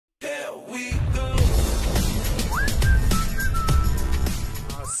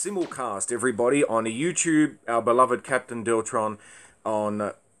simulcast, everybody, on YouTube, our beloved Captain Deltron,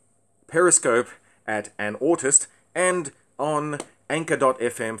 on Periscope at An Autist, and on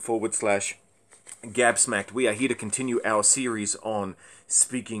anchor.fm/Gabsmacked. We are here to continue our series on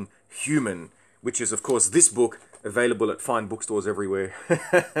Speaking Human, which is, of course, this book, available at fine bookstores everywhere.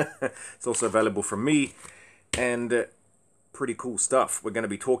 It's also available from me, and pretty cool stuff. We're going to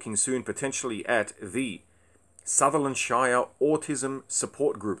be talking soon, potentially, at the Sutherland Shire Autism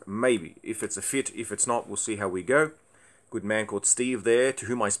Support Group. Maybe. If it's a fit, if it's not, we'll see how we go. Good man called Steve there, to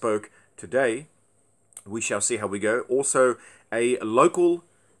whom I spoke today. We shall see how we go. Also, a local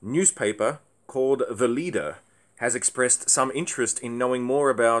newspaper called The Leader has expressed some interest in knowing more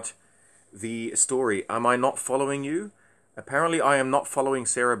about the story. Am I not following you? Apparently, I am not following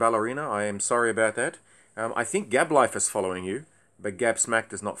Sarah Ballerina. I am sorry about that. I think Gablife is following you, but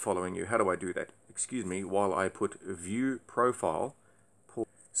Gabsmacked is not following you. How do I do that? Excuse me, while I put view profile.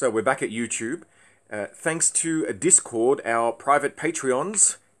 So we're back at YouTube. Thanks to Discord, our private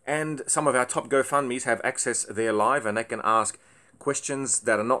Patreons and some of our top GoFundMes have access there live, and they can ask questions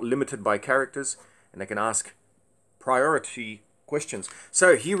that are not limited by characters, and they can ask priority questions.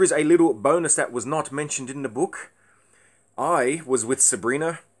 So here is a little bonus that was not mentioned in the book. I was with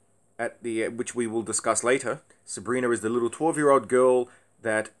Sabrina at the which we will discuss later. Sabrina is the little 12-year-old girl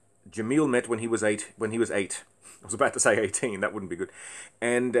that Jamil met when he was 8. I was about to say 18, that wouldn't be good.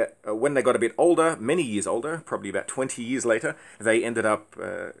 And when they got a bit older, many years older, probably about 20 years later, they ended up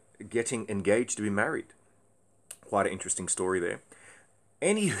getting engaged to be married. Quite an interesting story there.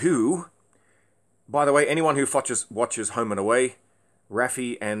 Anywho, by the way, anyone who watches Home and Away,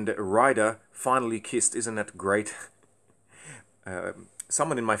 Raffi and Ryder finally kissed. Isn't that great?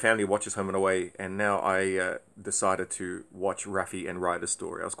 Someone in my family watches Home and Away, and now I decided to watch Raffi and Ryder's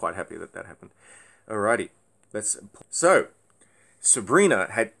story. I was quite happy that that happened. Alrighty. So, Sabrina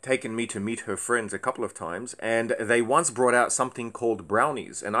had taken me to meet her friends a couple of times, and they once brought out something called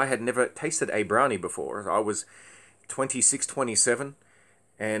brownies, and I had never tasted a brownie before. I was 26, 27,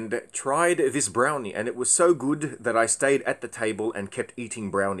 and tried this brownie, and it was so good that I stayed at the table and kept eating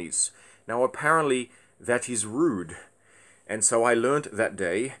brownies. Now, apparently, that is rude, and so I learnt that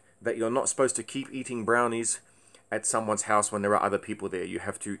day that you're not supposed to keep eating brownies at someone's house when there are other people there. You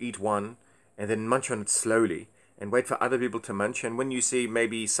have to eat one, and then munch on it slowly, and wait for other people to munch. And when you see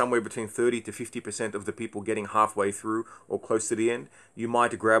maybe somewhere between 30 to 50% of the people getting halfway through or close to the end, you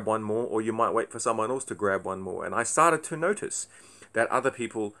might grab one more, or you might wait for someone else to grab one more. And I started to notice that other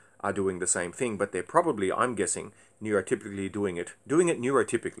people are doing the same thing, but they're probably, I'm guessing, neurotypically doing it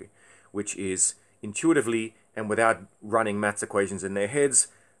neurotypically, which is intuitively and without running maths equations in their heads,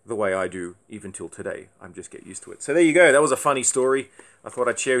 the way I do even till today. I'm just get used to it. So there you go. That was a funny story. I thought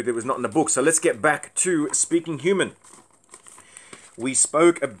I'd share with you. It was not in the book. So let's get back to Speaking Human. We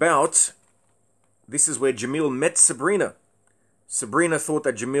spoke about, this is where Jamil met Sabrina. Sabrina thought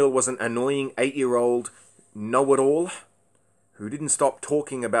that Jamil was an annoying 8-year-old know-it-all who didn't stop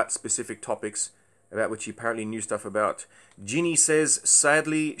talking about specific topics about which he apparently knew stuff about. Ginny says,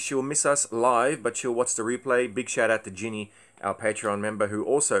 sadly, she'll miss us live, but she'll watch the replay. Big shout out to Ginny, our Patreon member, who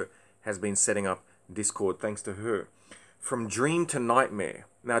also has been setting up Discord, thanks to her. From Dream to Nightmare.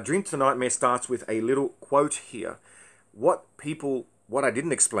 Now, Dream to Nightmare starts with a little quote here. What I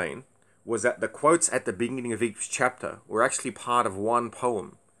didn't explain was that the quotes at the beginning of each chapter were actually part of one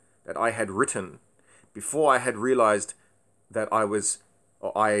poem that I had written before I had realized that I was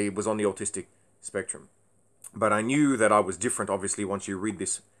on the autistic spectrum. But I knew that I was different. Obviously, once you read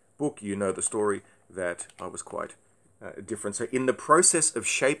this book, you know the story, that I was quite different. So in the process of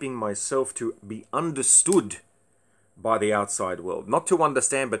shaping myself to be understood by the outside world, not to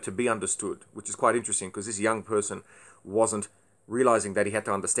understand, but to be understood, which is quite interesting because this young person wasn't realizing that he had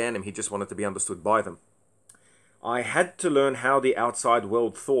to understand them. He just wanted to be understood by them. I had to learn how the outside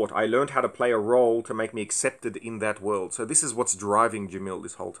world thought. I learned how to play a role to make me accepted in that world. So this is what's driving Jamil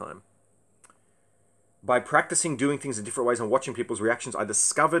this whole time. By practicing doing things in different ways and watching people's reactions, I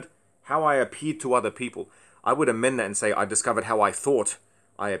discovered how I appeared to other people. I would amend that and say I discovered how I thought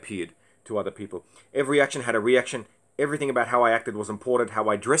I appeared to other people. Every action had a reaction. Everything about how I acted was important. How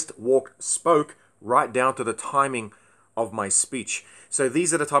I dressed, walked, spoke, right down to the timing of my speech. So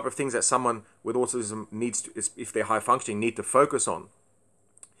these are the type of things that someone with autism needs to, if they're high functioning, need to focus on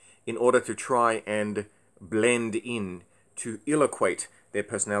in order to try and blend in, to illustrate their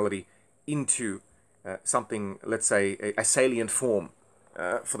personality into something, let's say, a salient form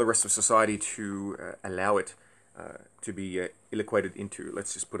for the rest of society to allow it to be illustrated into.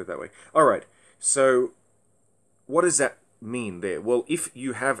 Let's just put it that way. All right. So what does that mean there? Well, if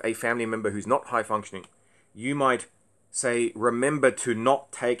you have a family member who's not high functioning, you might say, remember to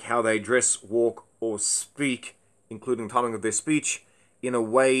not take how they dress, walk, or speak, including timing of their speech, in a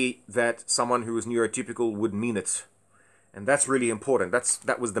way that someone who is neurotypical would mean it. And that's really important.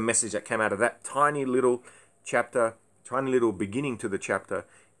 That was the message that came out of that tiny little chapter, tiny little beginning to the chapter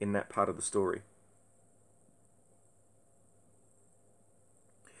in that part of the story.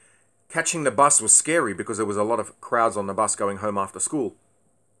 Catching the bus was scary because there was a lot of crowds on the bus going home after school.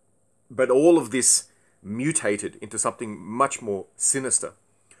 But all of this mutated into something much more sinister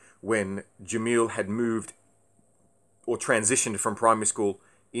when Jamil had moved or transitioned from primary school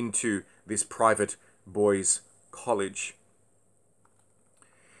into this private boys' college.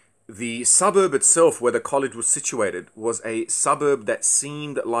 The suburb itself where the college was situated was a suburb that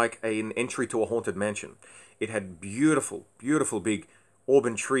seemed like an entry to a haunted mansion. It had beautiful, beautiful big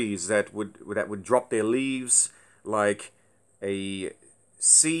auburn trees that would drop their leaves like a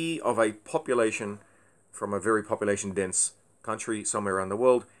sea of a population from a very population dense country somewhere around the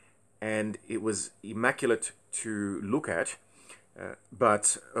world, and it was immaculate to look at,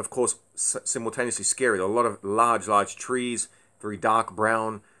 but of course simultaneously scary. A lot of large trees, very dark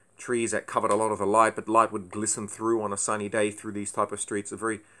brown trees that covered a lot of the light, but light would glisten through on a sunny day through these type of streets. A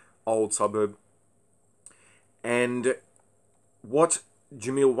very old suburb. And what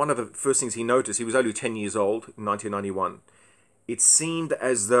Jamil, one of the first things he noticed, he was only 10 years old in 1991, it seemed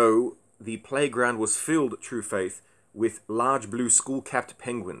as though the playground was filled, True Faith, with large blue school-capped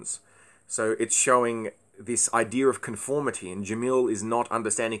penguins. So it's showing this idea of conformity, and Jamil is not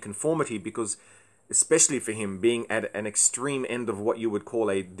understanding conformity because, especially for him, being at an extreme end of what you would call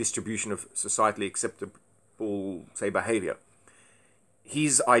a distribution of societally acceptable, say, behavior,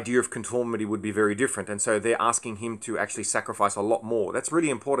 his idea of conformity would be very different, and so they're asking him to actually sacrifice a lot more. That's really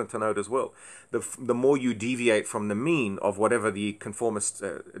important to note as well. The more you deviate from the mean of whatever the conformist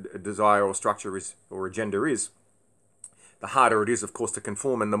desire or structure is or agenda is, the harder it is, of course, to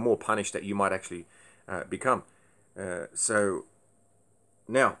conform, and the more punished that you might actually become. So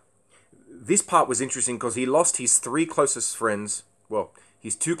now, this part was interesting because he lost his three closest friends, well,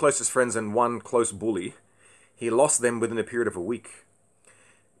 his two closest friends and one close bully. He lost them within a period of a week.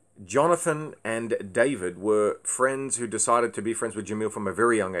 Jonathan and David were friends who decided to be friends with Jamil from a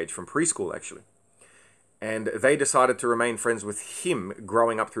very young age, from preschool actually. And they decided to remain friends with him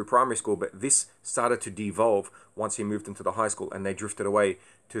growing up through primary school, but this started to devolve once he moved into the high school, and they drifted away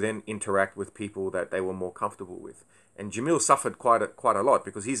to then interact with people that they were more comfortable with. And Jamil suffered quite a lot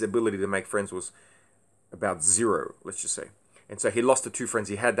because his ability to make friends was about zero, let's just say. And so he lost the two friends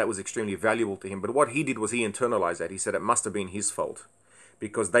he had. That was extremely valuable to him. But what he did was he internalized that. He said it must have been his fault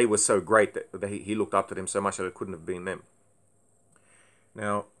because they were so great that he looked up to them so much that it couldn't have been them.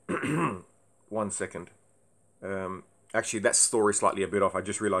 Now, 1 second. Actually, that story slightly a bit off. I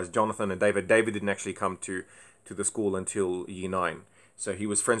just realized Jonathan and David didn't actually come to the school until year 9. So he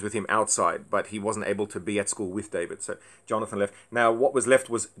was friends with him outside, but he wasn't able to be at school with David. So Jonathan left. Now, what was left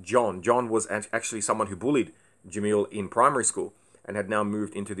was John. John was actually someone who bullied Jamil in primary school and had now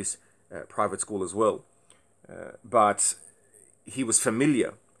moved into this private school as well. But he was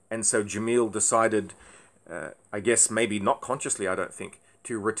familiar, and so Jamil decided, I guess maybe not consciously, I don't think,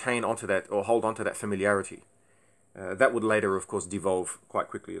 to retain onto that or hold onto that familiarity. That would later, of course, devolve quite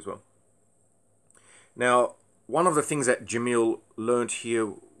quickly as well. Now, one of the things that Jamil learned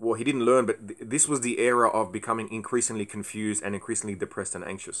here, well, he didn't learn, but this was the era of becoming increasingly confused and increasingly depressed and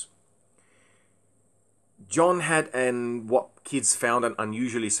anxious. John had what kids found an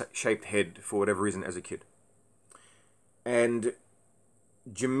unusually shaped head for whatever reason as a kid. And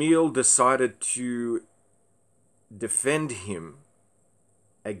Jamil decided to defend him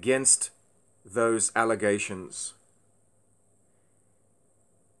against those allegations,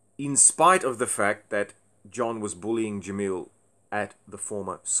 in spite of the fact that John was bullying Jamil at the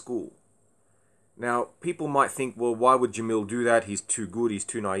former school. Now, people might think, well, why would Jamil do that? He's too good, he's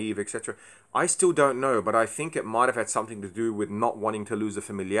too naive, etc. I still don't know, but I think it might have had something to do with not wanting to lose the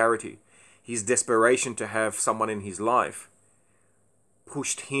familiarity. His desperation to have someone in his life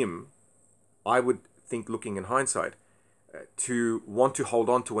pushed him, I would think, looking in hindsight, to want to hold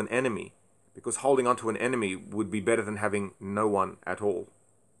on to an enemy, because holding on to an enemy would be better than having no one at all.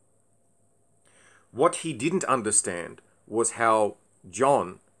 What he didn't understand was how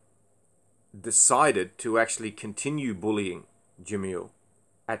John decided to actually continue bullying Jamil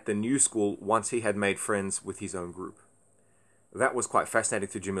at the new school once he had made friends with his own group. That was quite fascinating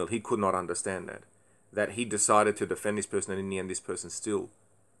to Jamil. He could not understand that he decided to defend this person, and in the end this person still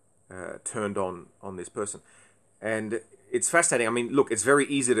turned on this person. And it's fascinating. I mean, look, it's very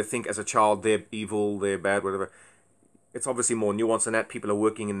easy to think as a child they're evil, they're bad, whatever. It's obviously more nuanced than that. People are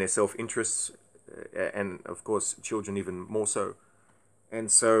working in their self-interests and of course children even more so.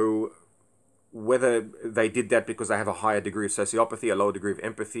 And so whether they did that because they have a higher degree of sociopathy, a lower degree of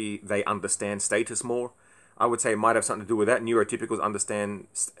empathy, they understand status more. I would say it might have something to do with that. Neurotypicals understand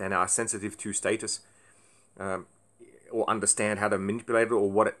and are sensitive to status, or understand how to manipulate it,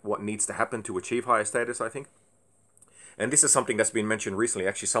 or what needs to happen to achieve higher status, I think. And this is something that's been mentioned recently.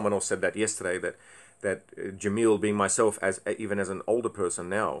 Actually, someone else said that yesterday, that Jamil, being myself, even as an older person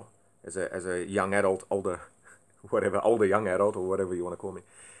now, as a young adult, older young adult, or whatever you want to call me,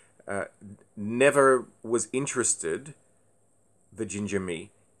 never was interested, the ginger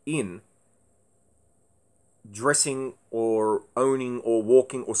me, in dressing or owning or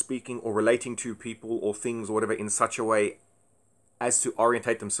walking or speaking or relating to people or things or whatever in such a way as to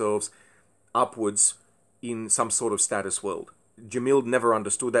orientate themselves upwards in some sort of status world. Jamil never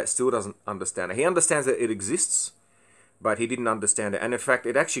understood that, still doesn't understand it. He understands that it exists, but he didn't understand it. And in fact,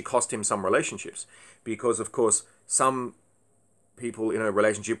 it actually cost him some relationships, because of course some people in a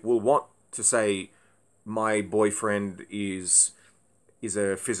relationship will want to say, my boyfriend is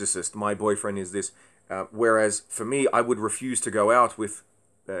a physicist, my boyfriend is this, whereas for me, I would refuse to go out with,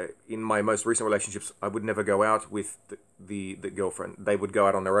 in my most recent relationships, I would never go out with the girlfriend. They would go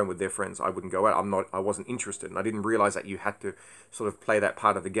out on their own with their friends. I wouldn't go out. I wasn't interested, and I didn't realize that you had to sort of play that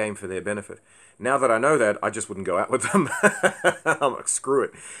part of the game for their benefit. Now that I know that, I just wouldn't go out with them. I'm like, screw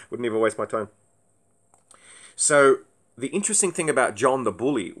it. Wouldn't even waste my time. So the interesting thing about John the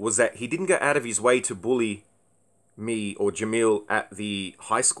bully was that he didn't go out of his way to bully me or Jamil at the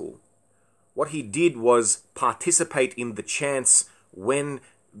high school. What he did was participate in the chants when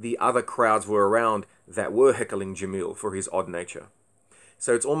the other crowds were around that were heckling Jamil for his odd nature.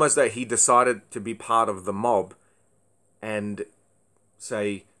 So it's almost that he decided to be part of the mob and,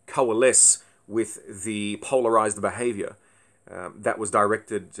 say, coalesce with the polarized behavior that was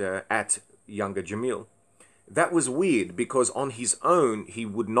directed at younger Jamil. That was weird, because on his own, he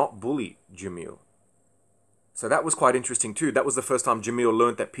would not bully Jamil. So that was quite interesting too. That was the first time Jamil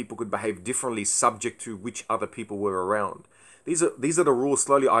learned that people could behave differently subject to which other people were around. These are the rules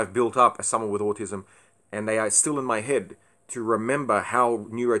slowly I've built up as someone with autism, and they are still in my head to remember how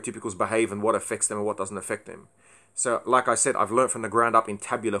neurotypicals behave and what affects them and what doesn't affect them. So like I said, I've learned from the ground up in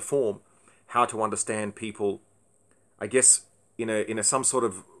tabular form how to understand people, I guess, in a some sort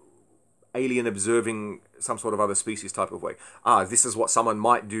of alien observing some sort of other species type of way. This is what someone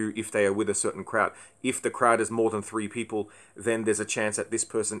might do if they are with a certain crowd. If the crowd is more than 3 people, then there's a chance that this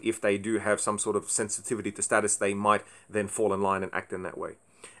person, if they do have some sort of sensitivity to status, they might then fall in line and act in that way.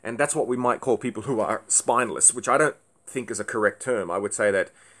 And that's what we might call people who are spineless, which I don't think is a correct term. I would say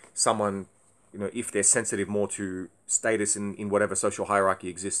that someone, if they're sensitive more to status in whatever social hierarchy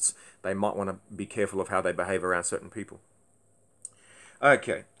exists, they might want to be careful of how they behave around certain people.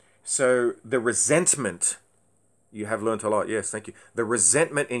 Okay. So the resentment, you have learnt a lot, yes, thank you. The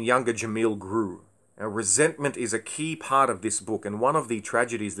resentment in younger Jamil grew. Now, resentment is a key part of this book, and one of the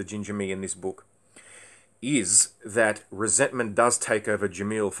tragedies, the ginger me in this book, is that resentment does take over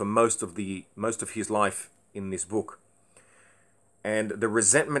Jamil for most of his life in this book. And the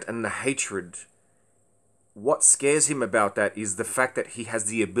resentment and the hatred, what scares him about that is the fact that he has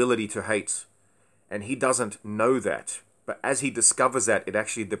the ability to hate, and he doesn't know that. But as he discovers that, it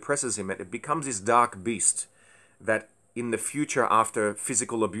actually depresses him, and it becomes this dark beast that in the future, after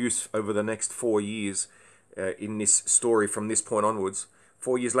physical abuse over the next 4 years, in this story from this point onwards,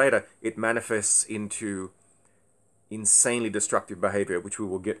 4 years later, it manifests into insanely destructive behavior, which we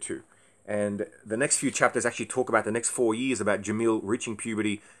will get to. And the next few chapters actually talk about the next 4 years, about Jamil reaching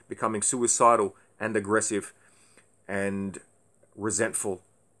puberty, becoming suicidal and aggressive and resentful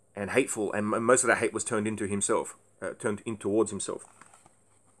and hateful, and most of that hate was turned into himself. Turned in towards himself.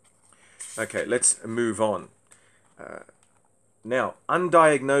 Okay, let's move on. Now,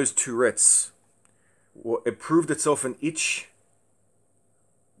 undiagnosed Tourette's, it proved itself an itch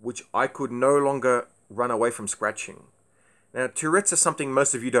which I could no longer run away from scratching. Now, Tourette's is something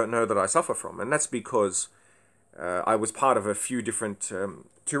most of you don't know that I suffer from, and that's because I was part of a few different...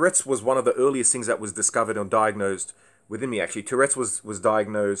 Tourette's was one of the earliest things that was discovered or diagnosed within me, actually. Tourette's was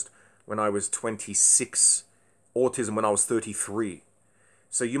diagnosed when I was 26, autism when I was 33.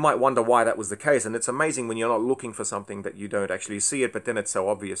 So you might wonder why that was the case, and it's amazing when you're not looking for something that you don't actually see it, but then it's so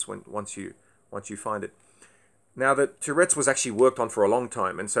obvious once you find it. Now, the Tourette's was actually worked on for a long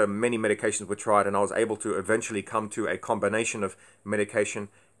time, and so many medications were tried, and I was able to eventually come to a combination of medication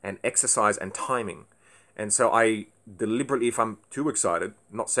and exercise and timing. And so I deliberately, if I'm too excited,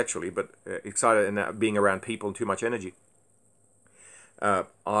 not sexually, but excited and being around people and too much energy,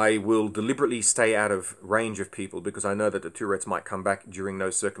 I will deliberately stay out of range of people because I know that the Tourette's might come back during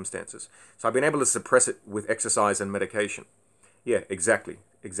those circumstances. So I've been able to suppress it with exercise and medication. Yeah, exactly.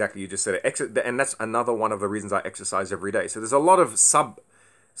 Exactly, you just said it. And that's another one of the reasons I exercise every day. So there's a lot of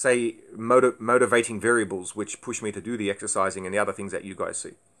motivating variables which push me to do the exercising and the other things that you guys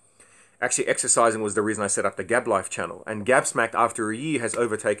see. Actually, exercising was the reason I set up the Gab Life channel. And Gabsmacked, after a year, has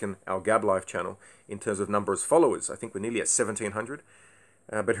overtaken our Gab Life channel in terms of number of followers. I think we're nearly at 1,700.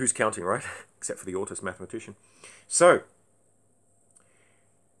 But who's counting, right? Except for the autist mathematician. So,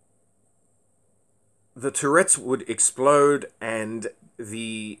 the Tourette's would explode, and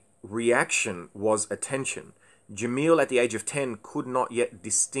the reaction was attention. Jamil, at the age of 10, could not yet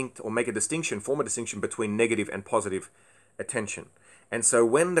form a distinction between negative and positive attention. And so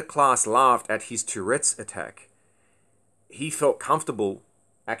when the class laughed at his Tourette's attack, he felt comfortable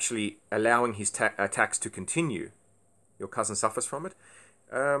actually allowing his attacks to continue. Your cousin suffers from it.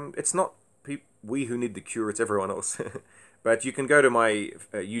 It's not we who need the cure, it's everyone else. But you can go to my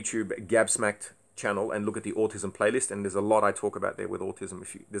YouTube Gabsmacked channel and look at the autism playlist, and there's a lot I talk about there with autism.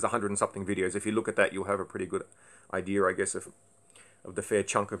 There's 100 and something videos. If you look at that, you'll have a pretty good idea, I guess, of the fair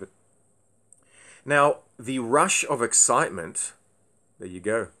chunk of it. Now, the rush of excitement, there you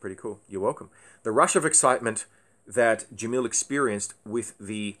go, pretty cool, you're welcome. The rush of excitement that Jamil experienced with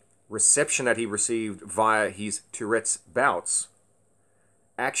the reception that he received via his Tourette's bouts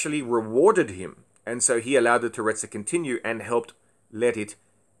actually rewarded him, and so he allowed the Tourette's to continue and helped let it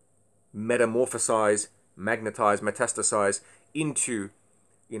metamorphosize, magnetize, metastasize into,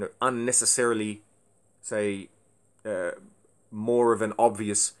 unnecessarily, say, more of an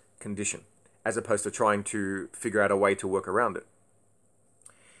obvious condition, as opposed to trying to figure out a way to work around it.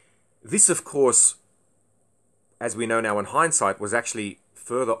 This, of course, as we know now in hindsight, was actually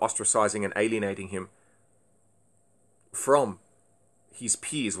further ostracizing and alienating him from his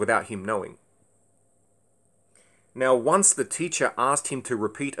peers without him knowing. Now, once the teacher asked him to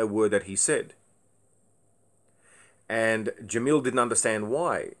repeat a word that he said, and Jamil didn't understand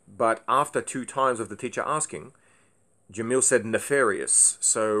why, but after 2 times of the teacher asking, Jamil said nefarious.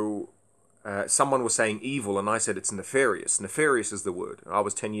 So someone was saying evil, and I said it's nefarious. Nefarious is the word. I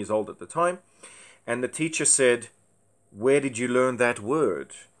was 10 years old at the time, and the teacher said, "Where did you learn that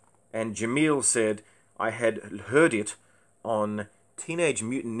word?" And Jamil said, "I had heard it on Teenage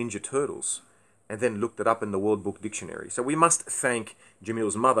Mutant Ninja Turtles," and then looked it up in the World Book Dictionary. So we must thank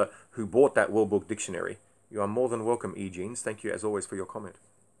Jamil's mother, who bought that World Book Dictionary. You are more than welcome, E-Genes. Thank you, as always, for your comment.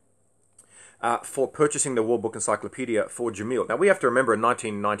 For purchasing the World Book Encyclopedia for Jamil. Now, we have to remember in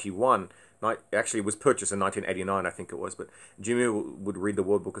 1991, actually it was purchased in 1989, I think it was, but Jamil would read the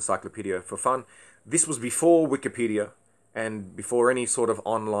World Book Encyclopedia for fun. This was before Wikipedia and before any sort of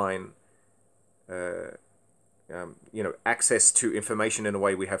online access to information in a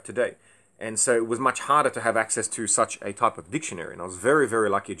way we have today. And so it was much harder to have access to such a type of dictionary. And I was very, very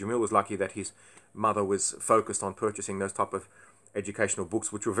lucky. Jamil was lucky that his mother was focused on purchasing those type of educational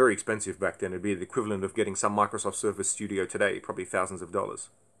books, which were very expensive back then. It'd be the equivalent of getting some Microsoft Surface Studio today, probably thousands of dollars.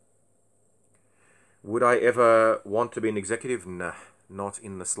 Would I ever want to be an executive? Nah, not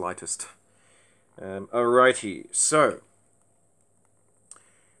in the slightest. Alrighty, so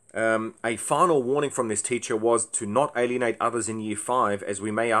a final warning from this teacher was to not alienate others in year 5, as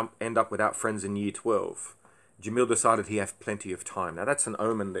we may end up without friends in year 12. Jamil decided he had plenty of time. Now that's an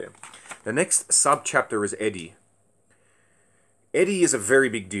omen there. The next sub-chapter is Eddie. Eddie is a very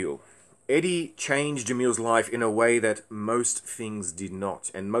big deal. Eddie changed Jamil's life in a way that most things did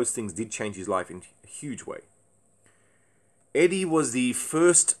not, and most things did change his life in a huge way. Eddie was the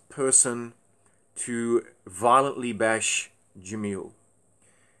first person to violently bash Jamil.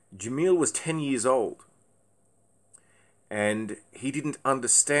 Jamil was 10 years old, and he didn't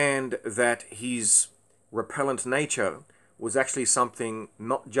understand that his repellent nature was actually something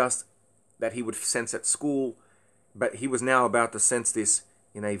not just that he would sense at school, but he was now about to sense this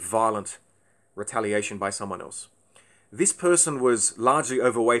in a violent retaliation by someone else. This person was largely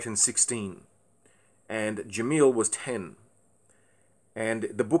overweight and 16, and Jamil was 10. And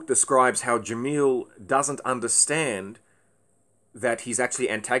the book describes how Jamil doesn't understand that he's actually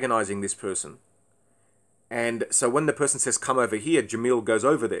antagonizing this person. And so when the person says, "Come over here," Jamil goes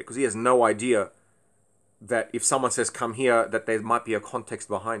over there because he has no idea that if someone says, "Come here," that there might be a context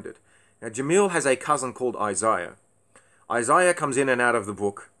behind it. Now, Jamil has a cousin called Isaiah. Isaiah comes in and out of the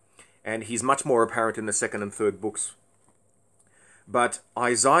book, and he's much more apparent in the second and third books. But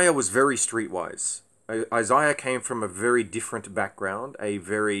Isaiah was very streetwise. Isaiah came from a very different background, a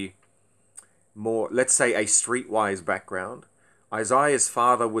very more, let's say, a streetwise background. Isaiah's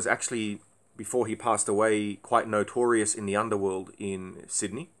father was actually before he passed away, quite notorious in the underworld in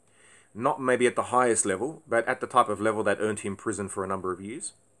Sydney. Not maybe at the highest level, but at the type of level that earned him prison for a number of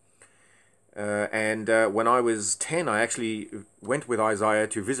years. And when I was 10, I actually went with Isaiah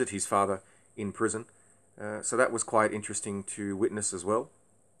to visit his father in prison. So that was quite interesting to witness as well.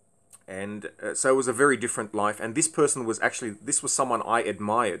 And so it was a very different life. And this person was actually, this was someone I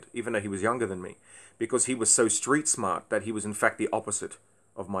admired, even though he was younger than me, because he was so street smart that he was in fact the opposite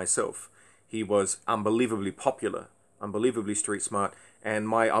of myself. He was unbelievably popular, unbelievably street smart,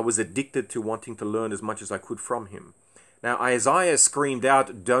 and I was addicted to wanting to learn as much as I could from him. Now, Isaiah screamed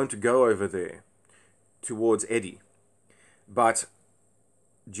out, "Don't go over there," towards Eddie. But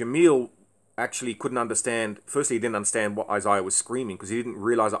Jamil actually couldn't understand. Firstly, he didn't understand what Isaiah was screaming because he didn't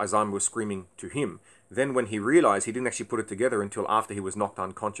realize that Isaiah was screaming to him. Then when he realized, he didn't actually put it together until after he was knocked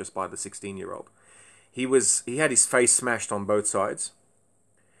unconscious by the 16-year-old. He had his face smashed on both sides.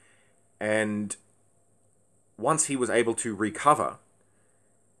 And once he was able to recover,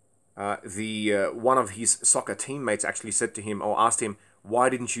 one of his soccer teammates actually said to him, or asked him, "Why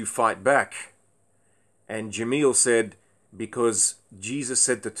didn't you fight back?" And Jamil said, "Because Jesus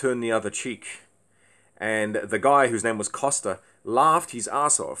said to turn the other cheek." And the guy, whose name was Costa, laughed his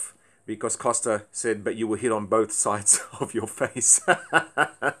ass off because Costa said, "But you were hit on both sides of your face."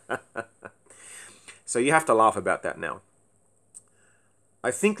 So you have to laugh about that now.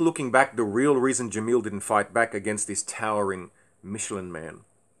 I think looking back, the real reason Jamil didn't fight back against this towering Michelin man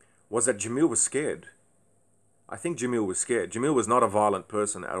was that Jamil was scared. I think Jamil was scared. Jamil was not a violent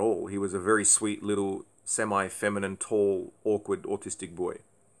person at all. He was a very sweet little semi-feminine, tall, awkward, autistic boy.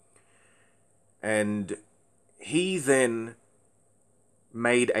 And he then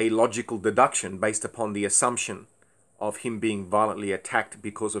made a logical deduction based upon the assumption of him being violently attacked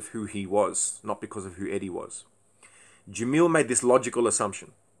because of who he was, not because of who Eddie was. Jamil made this logical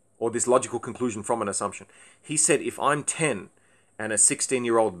assumption, or this logical conclusion from an assumption. He said, if I'm 10 and a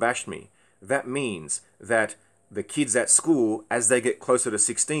 16-year-old bashed me, that means that the kids at school, as they get closer to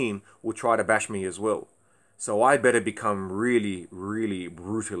 16, will try to bash me as well. So I better become really, really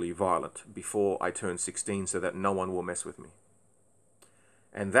brutally violent before I turn 16 so that no one will mess with me.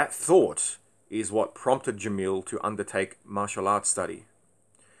 And that thought is what prompted Jamil to undertake martial arts study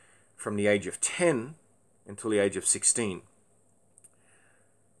from the age of 10 until the age of 16.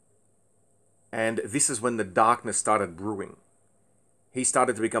 And this is when the darkness started brewing. He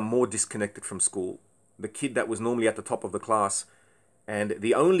started to become more disconnected from school. The kid that was normally at the top of the class, and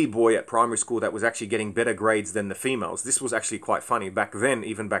the only boy at primary school that was actually getting better grades than the females. This was actually quite funny. Back then,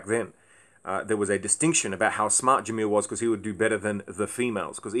 even back then, there was a distinction about how smart Jamil was because he would do better than the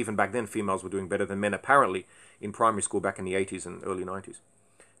females. Because even back then, females were doing better than men, apparently, in primary school back in the 80s and early 90s.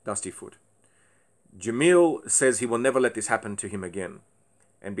 Dusty Foot. Jamil says he will never let this happen to him again,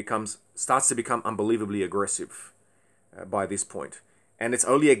 and starts to become unbelievably aggressive by this point. And it's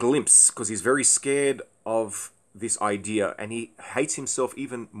only a glimpse because he's very scared of this idea, and he hates himself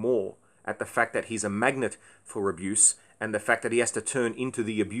even more at the fact that he's a magnet for abuse, and the fact that he has to turn into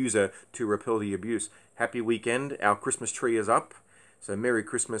the abuser to repel the abuse. Happy weekend. Our Christmas tree is up. So Merry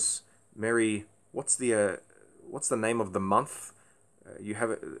Christmas. What's the name of the month? You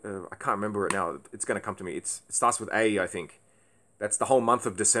have it. I can't remember it now. It's going to come to me. It starts with A, I think. That's the whole month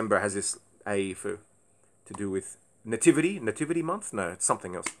of December has this A to do with nativity month. No, it's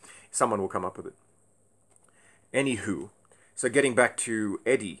something else. Someone will come up with it. Anywho, so getting back to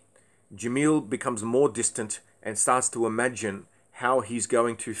Eddie, Jamil becomes more distant and starts to imagine how he's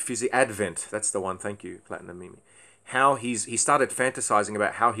going to Advent. That's the one. Thank you, Platinum Mimi. How he started fantasizing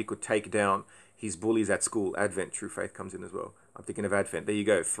about how he could take down his bullies at school. Advent, True Faith comes in as well. I'm thinking of Advent. There you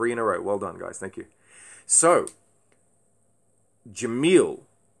go. 3 in a row. Well done, guys. Thank you. So, Jamil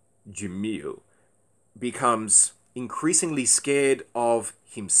becomes increasingly scared of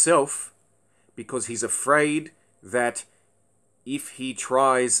himself because he's afraid that if he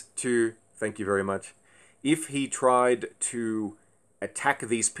tries to, thank you very much, if he tried to attack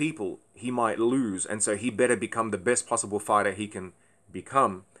these people, he might lose, and so he better become the best possible fighter he can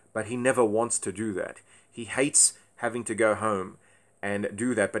become, but he never wants to do that. He hates having to go home and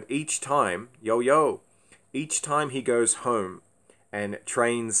do that, but each time, each time he goes home and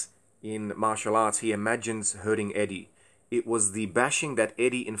trains in martial arts, he imagines hurting Eddie. It was the bashing that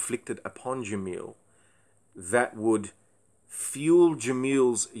Eddie inflicted upon Jamil that would fuel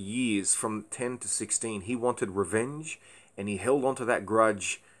Jamil's years from 10 to 16. He wanted revenge, and he held on to that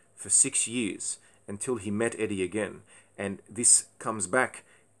grudge for 6 years until he met Eddie again. And this comes back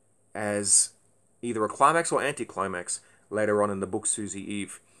as either a climax or anticlimax later on in the book Susie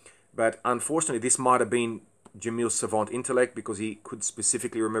Eve. But unfortunately, this might have been Jamil's savant intellect because he could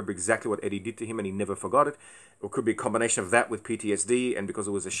specifically remember exactly what Eddie did to him and he never forgot it. Or it could be a combination of that with PTSD, and because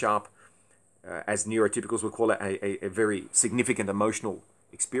it was a sharp, as neurotypicals would call it, a very significant emotional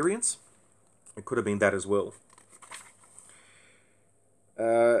experience. It could have been that as well.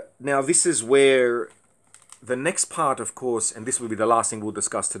 Now this is where the next part, of course, and this will be the last thing we'll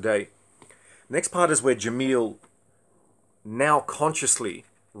discuss today. Next part is where Jamil now consciously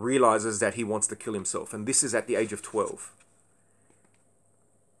realizes that he wants to kill himself, and this is at the age of 12.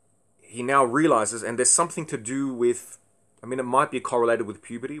 He now realizes, and there's something to do with, I mean, it might be correlated with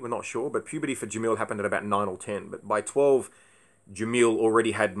puberty, we're not sure, but puberty for Jamil happened at about 9 or 10, but by 12, Jamil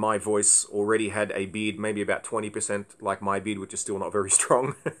already had my voice, already had a beard, maybe about 20% like my beard, which is still not very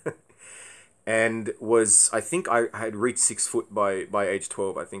strong, and was, I think I had reached 6 foot by age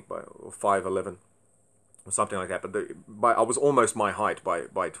 12, I think, or 5'11", or something like that, but I was almost my height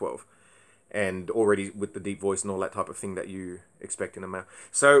by 12, and already with the deep voice and all that type of thing that you expect in a male.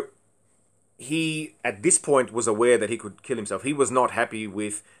 So he, at this point, was aware that he could kill himself. He was not happy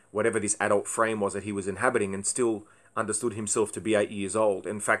with whatever this adult frame was that he was inhabiting, and still understood himself to be 8 years old.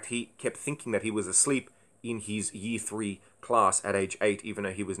 In fact, he kept thinking that he was asleep in his year 3 class at age 8, even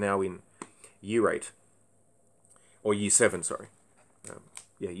though he was now in year 8. Or year 7, sorry.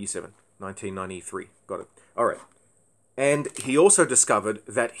 Year 7. 1993. Got it. All right. And he also discovered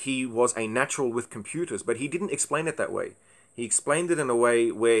that he was a natural with computers, but he didn't explain it that way. He explained it in a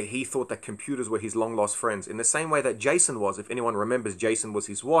way where he thought that computers were his long-lost friends, in the same way that Jason was. If anyone remembers, Jason was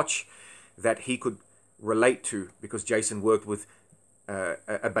his watch that he could relate to, because Jason worked with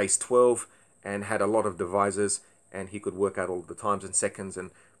a base 12 and had a lot of devices, and he could work out all the times and seconds and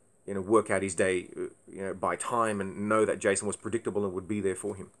work out his day by time, and know that Jason was predictable and would be there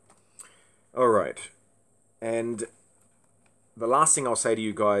for him. All right. And the last thing I'll say to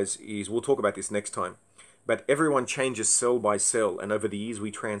you guys is, we'll talk about this next time, but everyone changes cell by cell, and over the years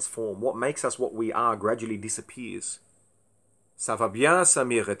we transform. What makes us what we are gradually disappears. Ça va bien,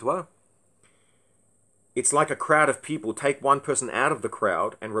 Samir et toi? It's like a crowd of people. Take one person out of the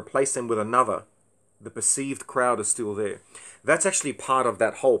crowd and replace them with another. The perceived crowd is still there. That's actually part of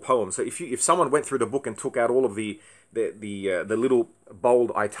that whole poem. So if someone went through the book and took out all of the little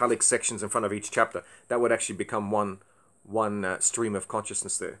bold italic sections in front of each chapter, that would actually become one stream of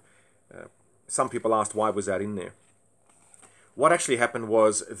consciousness there. Some people asked, why was that in there? What actually happened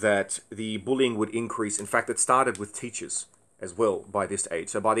was that the bullying would increase. In fact, it started with teachers as well by this age.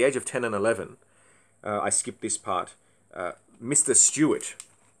 So by the age of 10 and 11, I skipped this part. Mr. Stewart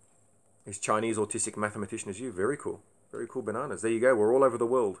is Chinese autistic mathematician as you. Very cool. Very cool bananas. There you go. We're all over the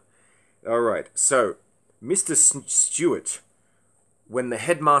world. All right. So Mr. Stewart, when the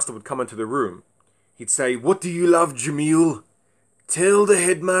headmaster would come into the room, he'd say, "What do you love, Jamil? Tell the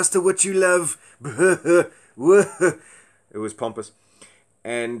headmaster what you love." It was pompous.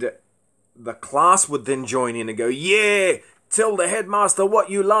 And the class would then join in and go, "Yeah, tell the headmaster what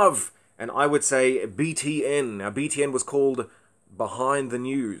you love." And I would say BTN. Now, BTN was called Behind the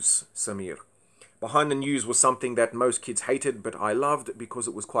News, Samir. Behind the News was something that most kids hated, but I loved because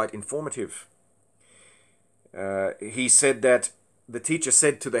it was quite informative. He said that the teacher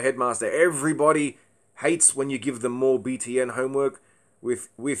said to the headmaster, "Everybody hates when you give them more BTN homework.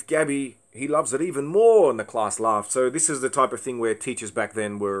 With Gabby, he loves it even more." And the class laughed. So this is the type of thing where teachers back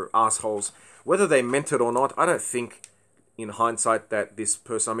then were assholes. Whether they meant it or not, I don't think in hindsight that this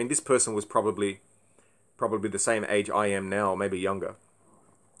person was probably the same age I am now, maybe younger.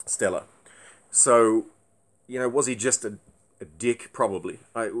 Stella. So, was he just a dick? Probably.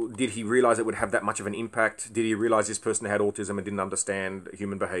 Did he realize it would have that much of an impact? Did he realize this person had autism and didn't understand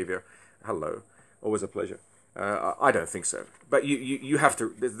human behavior? Hello. Always a pleasure. I don't think so. But you have to.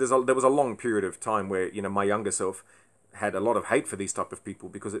 There was a long period of time where my younger self had a lot of hate for these type of people,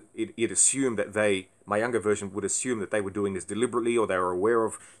 because it assumed that my younger version would assume that they were doing this deliberately, or they were aware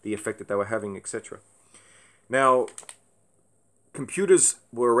of the effect that they were having, etc. Now, computers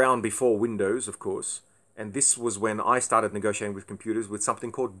were around before Windows, of course, and this was when I started negotiating with computers with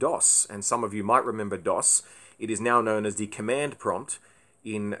something called DOS, and some of you might remember DOS. It is now known as the command prompt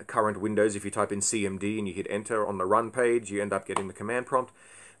in current Windows. If you type in CMD and you hit enter on the run page, you end up getting the command prompt.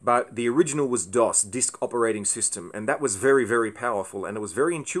 But the original was DOS, Disk Operating System, and that was very, very powerful, and it was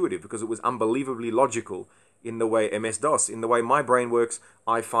very intuitive because it was unbelievably logical in the way MS-DOS, in the way my brain works.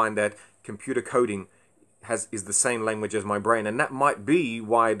 I find that computer coding is the same language as my brain, and that might be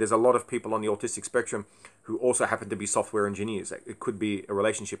why there's a lot of people on the autistic spectrum who also happen to be software engineers. It could be a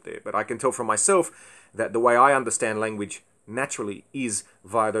relationship there, but I can tell from myself that the way I understand language naturally is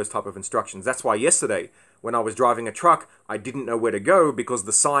via those type of instructions. That's why yesterday, when I was driving a truck, I didn't know where to go because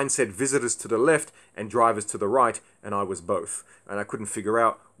the sign said visitors to the left and drivers to the right, and I was both. And I couldn't figure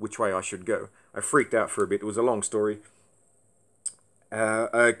out which way I should go. I freaked out for a bit. It was a long story.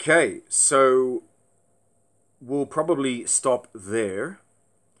 Okay, so we'll probably stop there.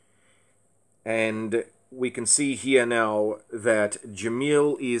 And we can see here now that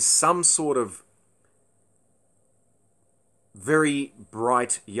Jamil is some sort of very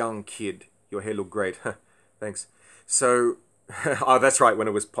bright young kid. Your hair looked great. Thanks. So, oh, that's right, when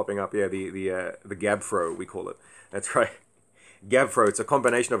it was popping up. Yeah, the Gabfro, we call it. That's right. Gabfro. It's a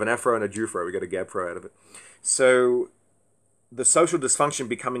combination of an afro and a Jufro. We got a Gabfro out of it. So, the social dysfunction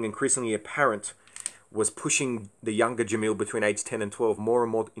becoming increasingly apparent was pushing the younger Jamil between age 10 and 12 more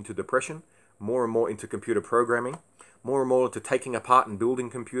and more into depression, more and more into computer programming, more and more into taking apart and building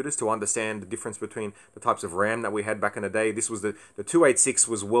computers to understand the difference between the types of RAM that we had back in the day. This was the 286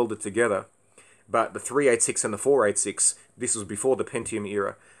 was welded together, but the 386 and the 486, this was before the Pentium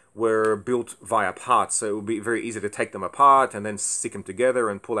era, were built via parts. So it would be very easy to take them apart and then stick them together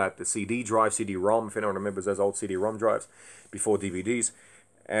and pull out the CD drive, CD-ROM, if anyone remembers those old CD-ROM drives before DVDs,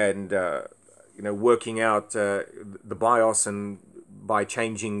 and working out the BIOS, and by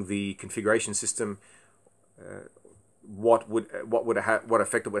changing the configuration system, what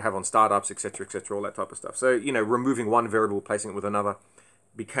effect it would have on startups, etc., all that type of stuff. So removing one variable, placing it with another,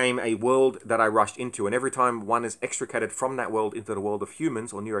 became a world that I rushed into. And every time one is extricated from that world into the world of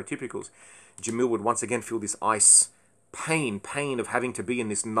humans or neurotypicals, Jamil would once again feel this pain of having to be in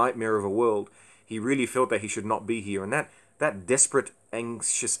this nightmare of a world. He really felt that he should not be here, and that desperate,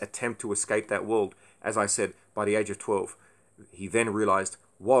 anxious attempt to escape that world, as I said, by the age of 12, he then realized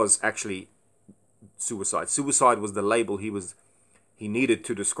was actually suicide. Suicide was the label he needed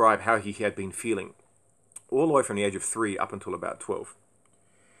to describe how he had been feeling, all the way from the age of 3 up until about 12.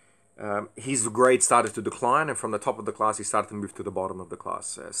 His grade started to decline, and from the top of the class, he started to move to the bottom of the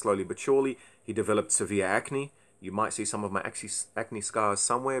class. Slowly but surely, he developed severe acne. You might see some of my acne scars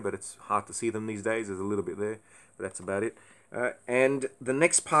somewhere, but it's hard to see them these days. There's a little bit there, but that's about it. And the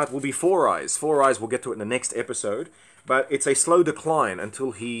next part will be Four Eyes. Four Eyes, we'll get to it in the next episode, but it's a slow decline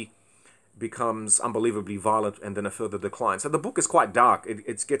until he becomes unbelievably violent and then a further decline. So the book is quite dark.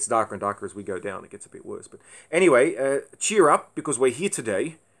 It gets darker and darker as we go down. It gets a bit worse. But anyway, cheer up, because we're here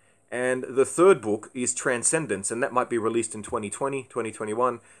today. And the third book is Transcendence, and that might be released in 2020,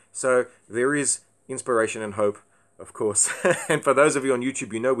 2021. So there is inspiration and hope, of course. And for those of you on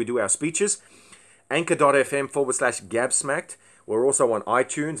YouTube, we do our speeches. Anchor.fm/Gabsmacked. We're also on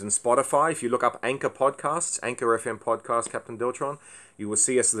iTunes and Spotify. If you look up Anchor Podcasts, Anchor FM Podcast, Captain Deltron, you will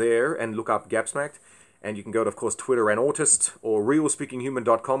see us there, and look up Gabsmacked. And you can go to, of course, Twitter and Autist, or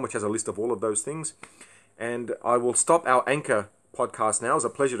realspeakinghuman.com, which has a list of all of those things. And I will stop our Anchor podcast now. It's a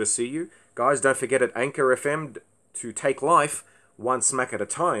pleasure to see you. Guys, don't forget at Anchor FM to take life one smack at a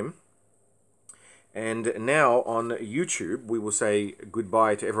time. And now on YouTube, we will say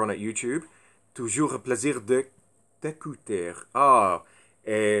goodbye to everyone at YouTube. Toujours un plaisir de t'écouter. Ah,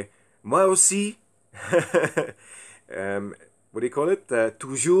 et moi aussi. What do you call it?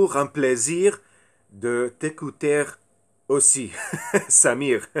 Toujours un plaisir de t'écouter aussi.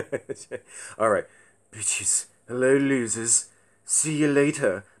 Samir. All right. Bitches. Hello, losers. See you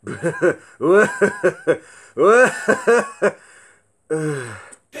later.